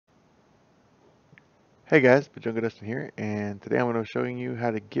Hey guys, Bajonga Dustin here, and today I'm going to be showing you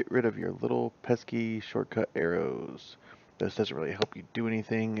how to get rid of your little pesky shortcut arrows. This doesn't really help you do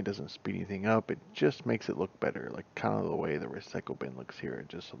anything, it doesn't speed anything up, it just makes it look better, like kind of the way the recycle bin looks here. It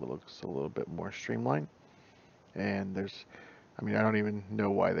just looks a little bit more streamlined, and I don't even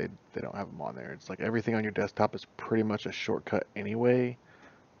know why they don't have them on there. It's like everything on your desktop is pretty much a shortcut anyway,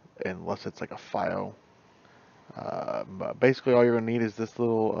 unless it's like a file. But basically all you're going to need is this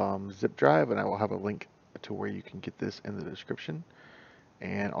little zip drive, and I will have a link to where you can get this in the description.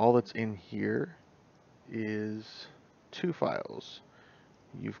 And all that's in here is two files.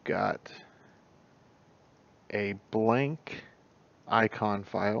 You've got a blank icon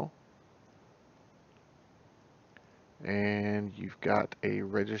file, and you've got a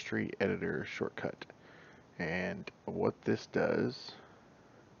registry editor shortcut. And what this does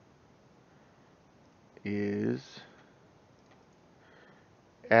is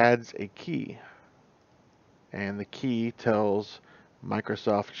adds a key, and the key tells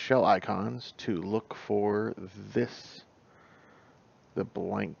Microsoft shell icons to look for this, the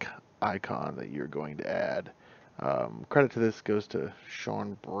blank icon that you're going to add. Credit to this goes to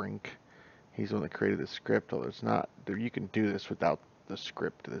Sean Brink. He's the one that created the script, although it's not, you can do this without the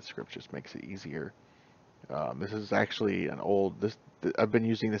script. The script just makes it easier. This is actually an old, I've been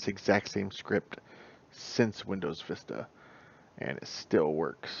using this exact same script since Windows Vista, and it still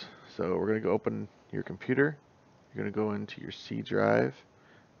works. So we're going to go open your computer. You're going to go into your C drive,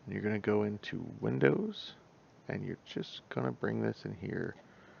 and you're going to go into Windows, and you're just going to bring this in here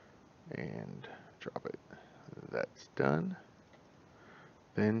and drop it. That's done.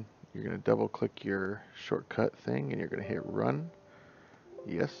 Then you're going to double click your shortcut thing and you're going to hit run.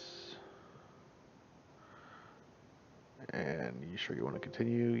 Yes. And you sure you want to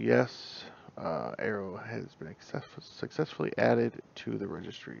continue? Yes. Arrow has been successfully added to the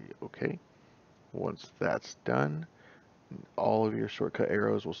registry. Okay. Once that's done, all of your shortcut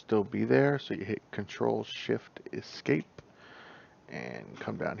arrows will still be there. So you hit Control Shift Escape and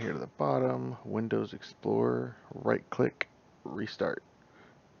come down here to the bottom, Windows Explorer, right click, restart.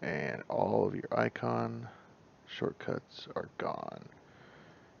 And all of your icon shortcuts are gone.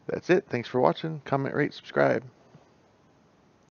 That's it. Thanks for watching. Comment, rate, subscribe.